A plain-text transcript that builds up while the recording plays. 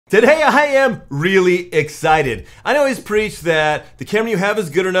Today I am really excited. I always preach that the camera you have is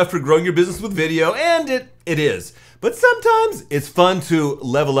good enough for growing your business with video, and it is. But sometimes it's fun to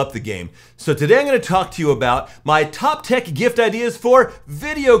level up the game. So today I'm going to talk to you about my top tech gift ideas for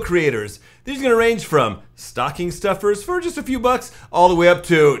video creators. These are going to range from stocking stuffers for just a few bucks all the way up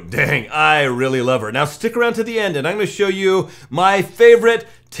to, dang, I really love her. Now stick around to the end and I'm going to show you my favorite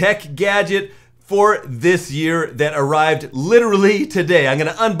tech gadget for this year that arrived literally today. I'm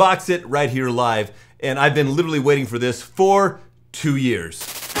gonna unbox it right here live, and I've been literally waiting for this for 2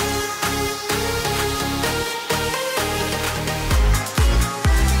 years.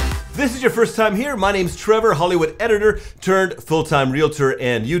 This is your first time here. My name's Trevor, Hollywood editor turned full-time realtor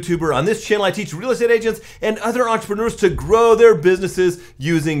and YouTuber. On this channel, I teach real estate agents and other entrepreneurs to grow their businesses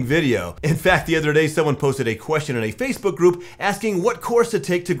using video. In fact, the other day, someone posted a question in a Facebook group asking what course to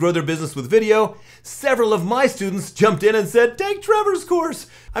take to grow their business with video. Several of my students jumped in and said, take Trevor's course.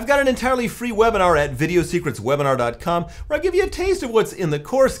 I've got an entirely free webinar at videosecretswebinar.com where I give you a taste of what's in the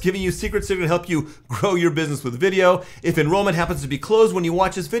course, giving you secrets that are going to help you grow your business with video. If enrollment happens to be closed when you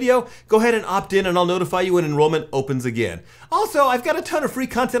watch this video, go ahead and opt in and I'll notify you when enrollment opens again. Also, I've got a ton of free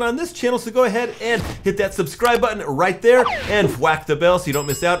content on this channel, so go ahead and hit that subscribe button right there and whack the bell so you don't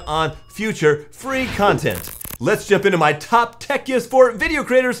miss out on future free content. Let's jump into my top tech gifts for video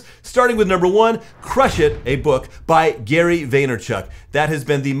creators, starting with number 1, Crush It, a book by Gary Vaynerchuk. That has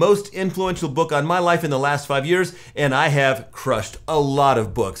been the most influential book on my life in the last 5 years, and I have crushed a lot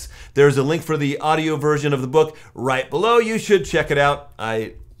of books. There's a link for the audio version of the book right below. You should check it out.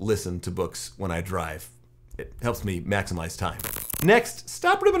 I listen to books when I drive. It helps me maximize time. Next,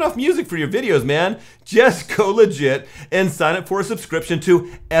 stop ripping off music for your videos, man. Just go legit and sign up for a subscription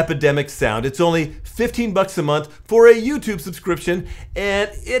to Epidemic Sound. It's only 15 bucks a month for a YouTube subscription,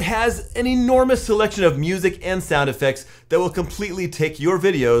 and it has an enormous selection of music and sound effects that will completely take your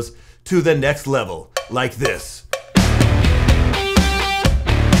videos to the next level, like this.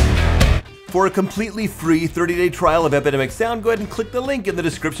 For a completely free 30-day trial of Epidemic Sound, go ahead and click the link in the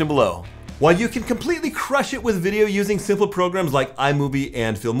description below. While you can completely crush it with video using simple programs like iMovie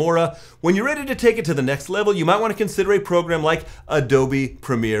and Filmora, when you're ready to take it to the next level, you might want to consider a program like Adobe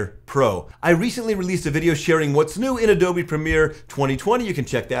Premiere Pro. I recently released a video sharing what's new in Adobe Premiere 2020. You can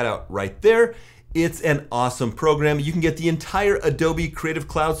check that out right there. It's an awesome program. You can get the entire Adobe Creative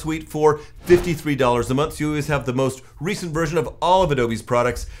Cloud Suite for $53 a month, so you always have the most recent version of all of Adobe's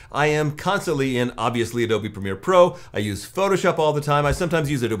products. I am constantly in, obviously, Adobe Premiere Pro. I use Photoshop all the time. I sometimes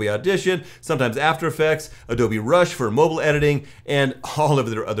use Adobe Audition, sometimes After Effects, Adobe Rush for mobile editing, and all of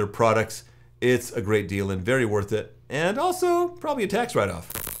their other products. It's a great deal and very worth it, and also probably a tax write-off.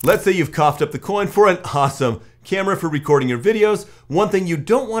 Let's say you've coughed up the coin for an awesome camera for recording your videos. One thing you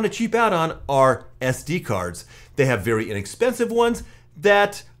don't want to cheap out on are SD cards. They have very inexpensive ones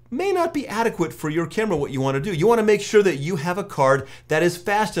that may not be adequate for your camera, what you want to do. You want to make sure that you have a card that is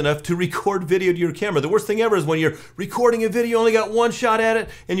fast enough to record video to your camera. The worst thing ever is when you're recording a video, only got one shot at it,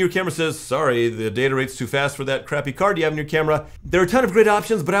 and your camera says, sorry, the data rate's too fast for that crappy card you have in your camera. There are a ton of great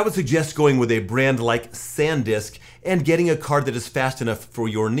options, but I would suggest going with a brand like SanDisk and getting a card that is fast enough for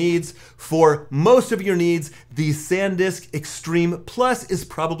your needs. For most of your needs, the SanDisk Extreme Plus is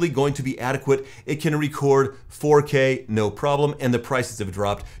probably going to be adequate. It can record 4K, no problem, and the prices have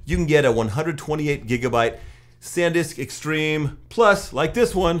dropped. You can get a 128 gigabyte SanDisk Extreme Plus, like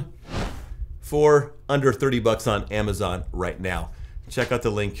this one, for under 30 bucks on Amazon right now. Check out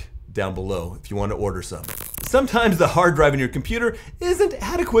the link down below if you want to order some. Sometimes the hard drive in your computer isn't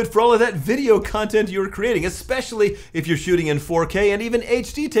adequate for all of that video content you're creating, especially if you're shooting in 4K, and even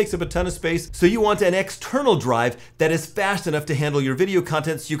HD takes up a ton of space. So you want an external drive that is fast enough to handle your video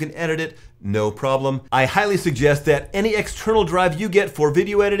content so you can edit it no problem. I highly suggest that any external drive you get for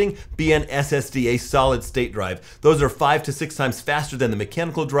video editing be an SSD, a solid state drive. Those are 5 to 6 times faster than the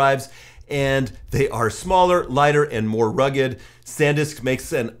mechanical drives, and they are smaller, lighter, and more rugged. SanDisk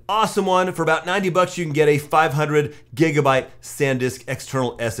makes an awesome one. For about 90 bucks, you can get a 500 gigabyte SanDisk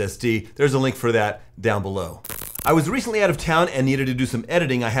external SSD. There's a link for that down below. I was recently out of town and needed to do some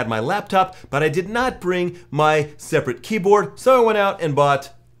editing. I had my laptop, but I did not bring my separate keyboard, so I went out and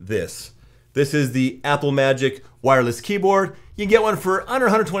bought this. This is the Apple Magic wireless keyboard. You can get one for under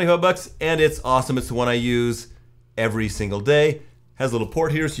 125 bucks, and it's awesome. It's the one I use every single day. Has a little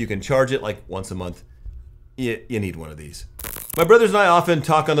port here so you can charge it like once a month. You need one of these. My brothers and I often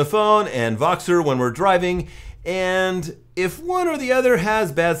talk on the phone and Voxer when we're driving, and if one or the other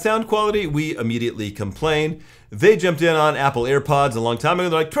has bad sound quality, we immediately complain. They jumped in on Apple AirPods a long time ago.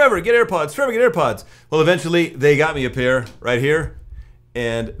 They're like, Trevor, get AirPods, Trevor, get AirPods. Well, eventually they got me a pair right here,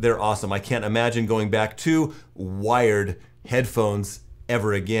 and they're awesome. I can't imagine going back to wired headphones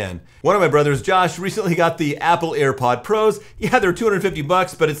ever again. One of my brothers, Josh, recently got the Apple AirPod Pros. Yeah, they're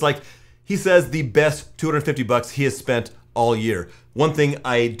 $250, but it's like, he says the best $250 he has spent all year. One thing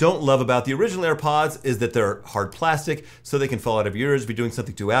I don't love about the original AirPods is that they're hard plastic, so they can fall out of your ears if you're doing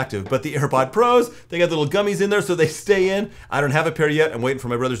something too active. But the AirPod Pros, they got little gummies in there so they stay in. I don't have a pair yet. I'm waiting for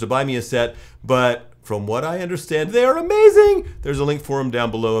my brothers to buy me a set, but from what I understand, they are amazing. There's a link for them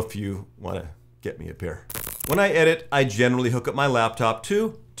down below if you want to get me a pair. When I edit, I generally hook up my laptop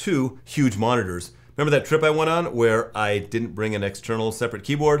to 2 huge monitors. Remember that trip I went on where I didn't bring an external separate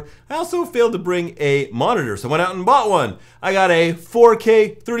keyboard? I also failed to bring a monitor, so I went out and bought one. I got a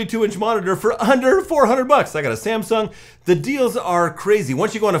 4K 32-inch monitor for under $400. I got a Samsung. The deals are crazy.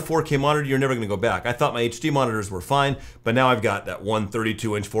 Once you go on a 4K monitor, you're never gonna go back. I thought my HD monitors were fine, but now I've got that one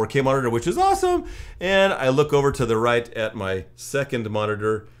 32-inch 4K monitor, which is awesome. And I look over to the right at my second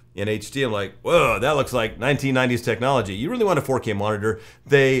monitor in HD, I'm like, whoa, that looks like 1990s technology. You really want a 4K monitor.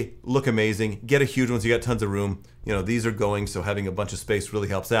 They look amazing. Get a huge one so you got tons of room. You know, these are going, so having a bunch of space really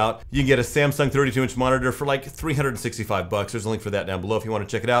helps out. You can get a Samsung 32-inch monitor for like $365. There's a link for that down below if you want to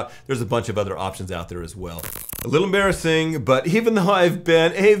check it out. There's a bunch of other options out there as well. A little embarrassing, but even though I've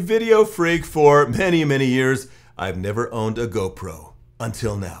been a video freak for many, many years, I've never owned a GoPro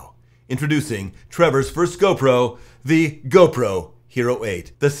until now. Introducing Trevor's first GoPro, the GoPro Hero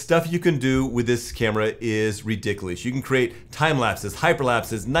 8. The stuff you can do with this camera is ridiculous. You can create time lapses,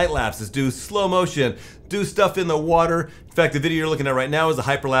 hyperlapses, night lapses, do slow motion, do stuff in the water. In fact, the video you're looking at right now is a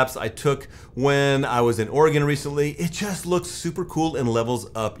hyperlapse I took when I was in Oregon recently. It just looks super cool and levels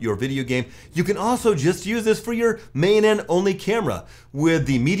up your video game. You can also just use this for your main and only camera. With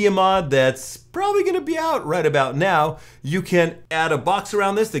the media mod that's probably gonna be out right about now, you can add a box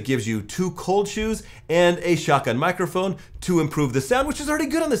around this that gives you 2 cold shoes and a shotgun microphone to improve the sound, which is already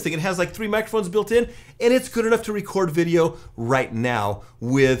good on this thing. It has like 3 microphones built in, and it's good enough to record video right now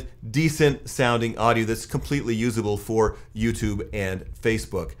with decent sounding audio that's completely usable for YouTube and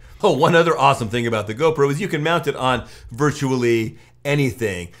Facebook. Oh, one other awesome thing about the GoPro is you can mount it on virtually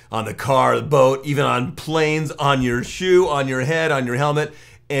anything. On the car, the boat, even on planes, on your shoe, on your head, on your helmet,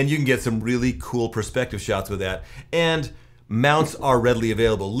 and you can get some really cool perspective shots with that. And mounts are readily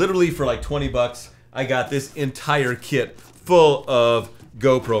available. Literally for like 20 bucks, I got this entire kit full of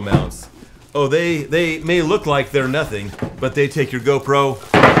GoPro mounts. Oh, they may look like they're nothing, but they take your GoPro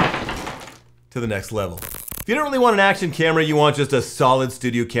to the next level. If you don't really want an action camera, you want just a solid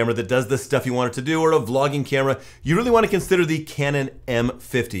studio camera that does the stuff you want it to do, or a vlogging camera, you really want to consider the Canon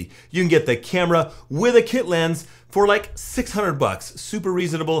M50. You can get the camera with a kit lens for like 600 bucks. Super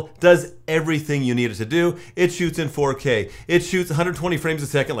reasonable, does everything you need it to do. It shoots in 4K. It shoots 120 frames a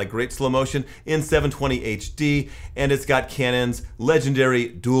second, like great slow motion, in 720 HD, and it's got Canon's legendary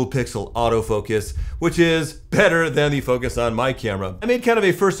dual pixel autofocus, which is better than the focus on my camera. I made kind of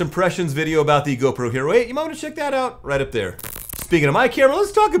a first impressions video about the GoPro Hero 8. You might want to check that out right up there. Speaking of my camera,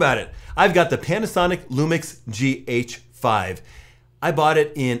 let's talk about it. I've got the Panasonic Lumix GH5. I bought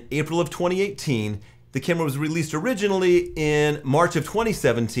it in April of 2018. The camera was released originally in March of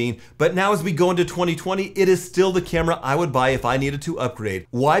 2017, but now as we go into 2020, it is still the camera I would buy if I needed to upgrade.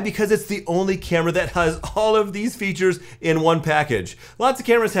 Why? Because it's the only camera that has all of these features in one package. Lots of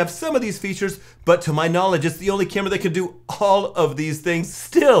cameras have some of these features, but to my knowledge, it's the only camera that can do all of these things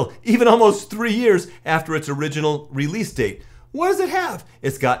still, even almost 3 years after its original release date. What does it have?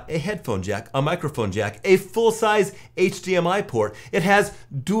 It's got a headphone jack, a microphone jack, a full-size HDMI port. It has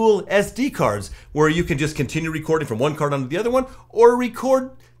dual SD cards where you can just continue recording from one card onto the other one, or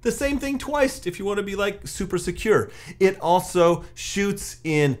record the same thing twice if you want to be like super secure. It also shoots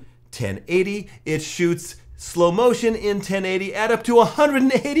in 1080. It shoots slow motion in 1080 at up to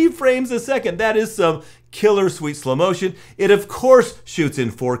 180 frames a second. That is some killer sweet slow motion. It of course shoots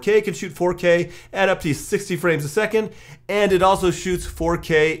in 4K, can shoot 4K at up to 60 frames a second, and it also shoots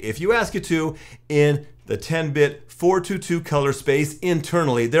 4K, if you ask it to, in the 10-bit 422 color space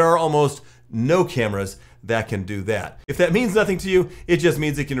internally. There are almost no cameras that can do that. If that means nothing to you, it just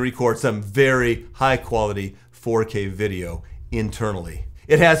means it can record some very high quality 4K video internally.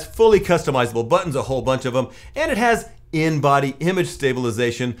 It has fully customizable buttons, a whole bunch of them, and it has in-body image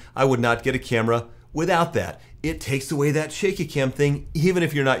stabilization. I would not get a camera without that. It takes away that shaky cam thing, even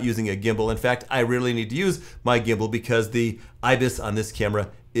if you're not using a gimbal. In fact, I rarely need to use my gimbal because the IBIS on this camera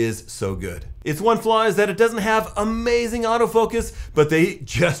is so good. Its one flaw is that it doesn't have amazing autofocus, but they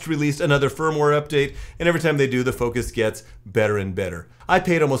just released another firmware update, and every time they do, the focus gets better and better. I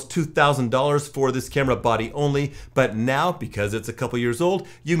paid almost $2,000 for this camera body only, but now, because it's a couple years old,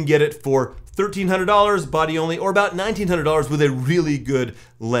 you can get it for $1,300 body only, or about $1,900 with a really good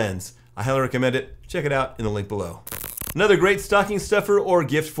lens. I highly recommend it. Check it out in the link below. Another great stocking stuffer or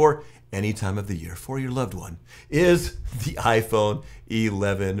gift for any time of the year for your loved one is the iPhone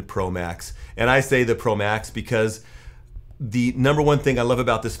 11 Pro Max. And I say the Pro Max because the number one thing I love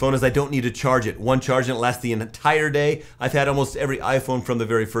about this phone is I don't need to charge it. One charge and it lasts the entire day. I've had almost every iPhone from the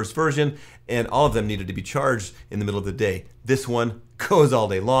very first version, and all of them needed to be charged in the middle of the day. This one goes all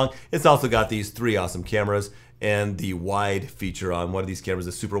day long. It's also got these 3 awesome cameras, and the wide feature on one of these cameras,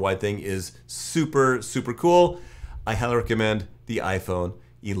 the super wide thing, is super, super cool. I highly recommend the iPhone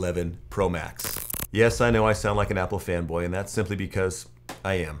 11 Pro Max. Yes, I know I sound like an Apple fanboy, and that's simply because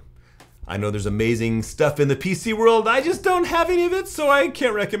I am. I know there's amazing stuff in the PC world. I just don't have any of it, so I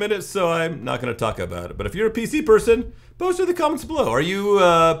can't recommend it, so I'm not going to talk about it. But if you're a PC person, post in the comments below. Are you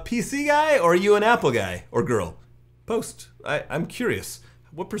a PC guy, or are you an Apple guy or girl? Post. I'm curious.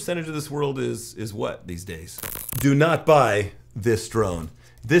 What percentage of this world is what these days? Do not buy this drone.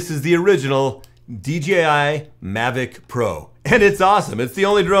 This is the original DJI Mavic Pro, and it's awesome. It's the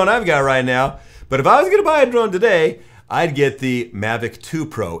only drone I've got right now. But if I was going to buy a drone today, I'd get the Mavic 2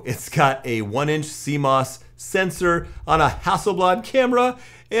 Pro. It's got a 1-inch CMOS sensor on a Hasselblad camera,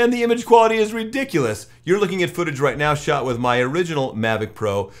 and the image quality is ridiculous. You're looking at footage right now shot with my original Mavic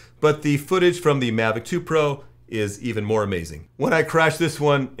Pro, but the footage from the Mavic 2 Pro is even more amazing. When I crash this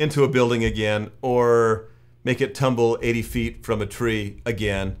one into a building again, or make it tumble 80 feet from a tree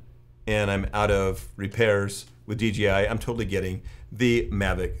again, and I'm out of repairs with DJI, I'm totally getting the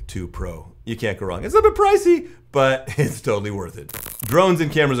Mavic 2 Pro. You can't go wrong. It's a bit pricey, but it's totally worth it. Drones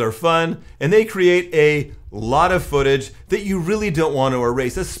and cameras are fun, and they create a lot of footage that you really don't want to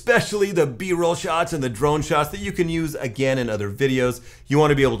erase, especially the B-roll shots and the drone shots that you can use again in other videos. You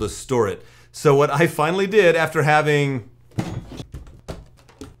want to be able to store it. So what I finally did after having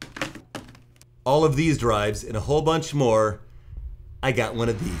all of these drives and a whole bunch more, I got one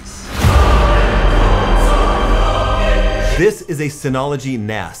of these. This is a Synology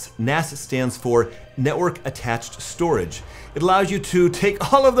NAS. NAS stands for Network Attached Storage. It allows you to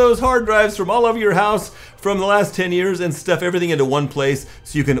take all of those hard drives from all over your house from the last 10 years and stuff everything into one place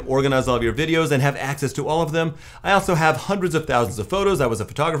so you can organize all of your videos and have access to all of them. I also have hundreds of thousands of photos. I was a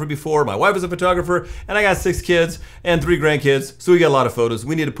photographer before, my wife was a photographer, and I got 6 kids and 3 grandkids, so we got a lot of photos.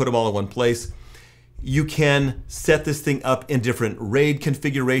 We need to put them all in one place. You can set this thing up in different RAID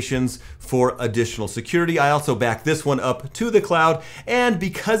configurations for additional security. I also back this one up to the cloud, and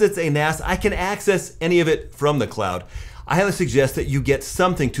because it's a NAS, I can access any of it from the cloud. I highly suggest that you get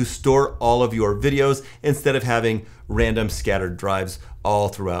something to store all of your videos instead of having random scattered drives all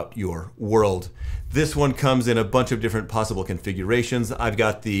throughout your world. This one comes in a bunch of different possible configurations. I've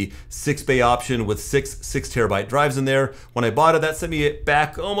got the 6-bay option with 6 6-terabyte drives in there. When I bought it, that sent me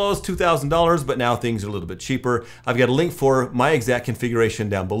back almost $2,000, but now things are a little bit cheaper. I've got a link for my exact configuration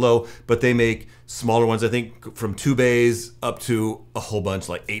down below, but they make smaller ones, I think from 2 bays up to a whole bunch,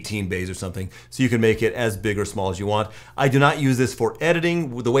 like 18 bays or something. So you can make it as big or small as you want. I do not use this for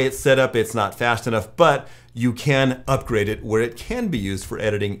editing. The way it's set up, it's not fast enough, but you can upgrade it where it can be used for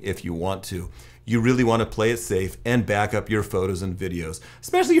editing if you want to. You really want to play it safe and back up your photos and videos,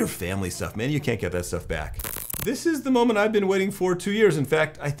 especially your family stuff, man. You can't get that stuff back. This is the moment I've been waiting for 2 years. In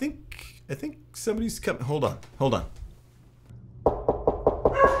fact, I think somebody's coming. Hold on.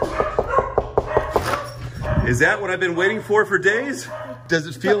 Is that what I've been waiting for days? Does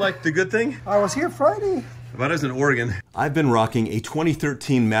it feel like the good thing? I was here Friday. If I was in Oregon. I've been rocking a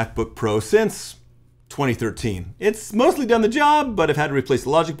 2013 MacBook Pro since 2013. It's mostly done the job, but I've had to replace the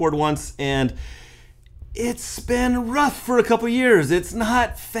logic board once, and it's been rough for a couple years. It's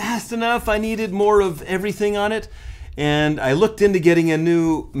not fast enough. I needed more of everything on it, and I looked into getting a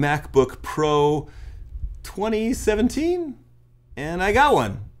new MacBook Pro 2017, and I got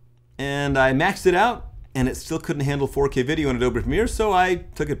one. And I maxed it out, and it still couldn't handle 4K video in Adobe Premiere, so I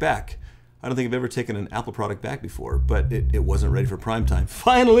took it back. I don't think I've ever taken an Apple product back before, but it wasn't ready for prime time.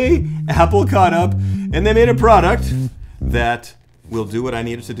 Finally, Apple caught up, and they made a product that will do what I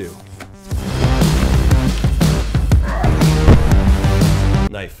need it to do.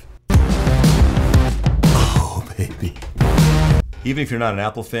 Knife. Oh, baby. Even if you're not an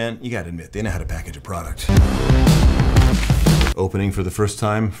Apple fan, you gotta admit, they know how to package a product. Opening for the first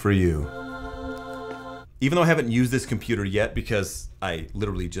time for you. Even though I haven't used this computer yet because I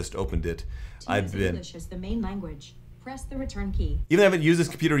literally just opened it, English is the main language. Press the return key. Even though I haven't used this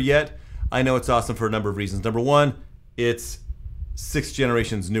computer yet, I know it's awesome for a number of reasons. Number one, it's 6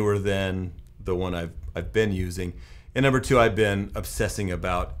 generations newer than the one I've been using. And number two, I've been obsessing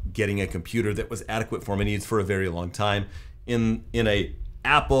about getting a computer that was adequate for my needs for a very long time. In a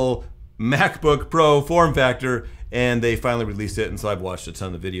Apple MacBook Pro form factor, and they finally released it, and so I've watched a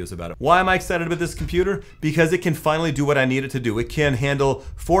ton of videos about it. Why am I excited about this computer? Because it can finally do what I need it to do. It can handle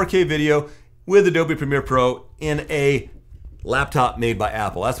 4K video with Adobe Premiere Pro in a laptop made by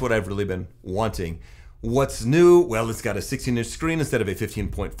Apple. That's what I've really been wanting. What's new? Well, it's got a 16-inch screen instead of a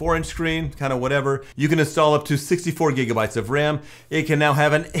 15.4-inch screen, kind of whatever. You can install up to 64 gigabytes of RAM. It can now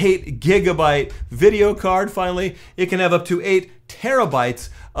have an 8 gigabyte video card, finally. It can have up to 8 terabytes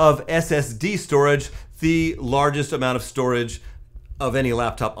of SSD storage, the largest amount of storage of any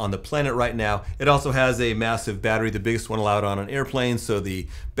laptop on the planet right now. It also has a massive battery, the biggest one allowed on an airplane, so the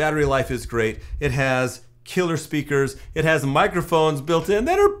battery life is great. It has killer speakers. It has microphones built in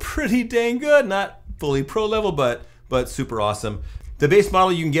that are pretty dang good. Not fully pro level, but super awesome. The base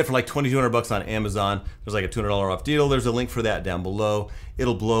model you can get for like $2,200 on Amazon. There's like a $200 off deal. There's a link for that down below.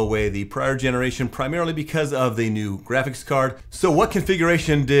 It'll blow away the prior generation primarily because of the new graphics card. So what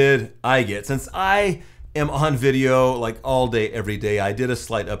configuration did I get? Since I am on video like all day, every day, I did a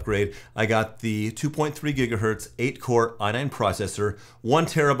slight upgrade. I got the 2.3 gigahertz 8-core i9 processor, 1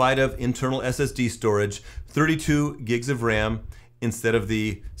 terabyte of internal SSD storage, 32 gigs of RAM, instead of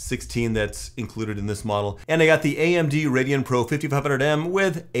the 16 that's included in this model. And I got the AMD Radeon Pro 5500M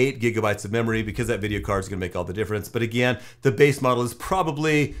with 8 gigabytes of memory because that video card is gonna make all the difference. But again, the base model is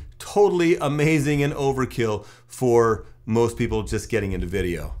probably totally amazing and overkill for most people just getting into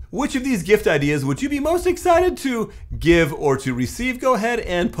video. Which of these gift ideas would you be most excited to give or to receive? Go ahead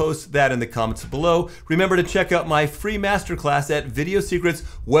and post that in the comments below. Remember to check out my free masterclass at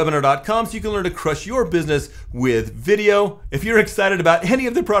videosecretswebinar.com so you can learn to crush your business with video. If you're excited about any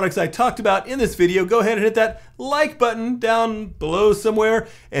of the products I talked about in this video, go ahead and hit that like button down below somewhere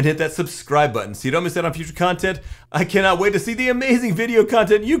and hit that subscribe button so you don't miss out on future content. I cannot wait to see the amazing video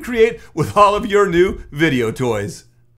content you create with all of your new video toys.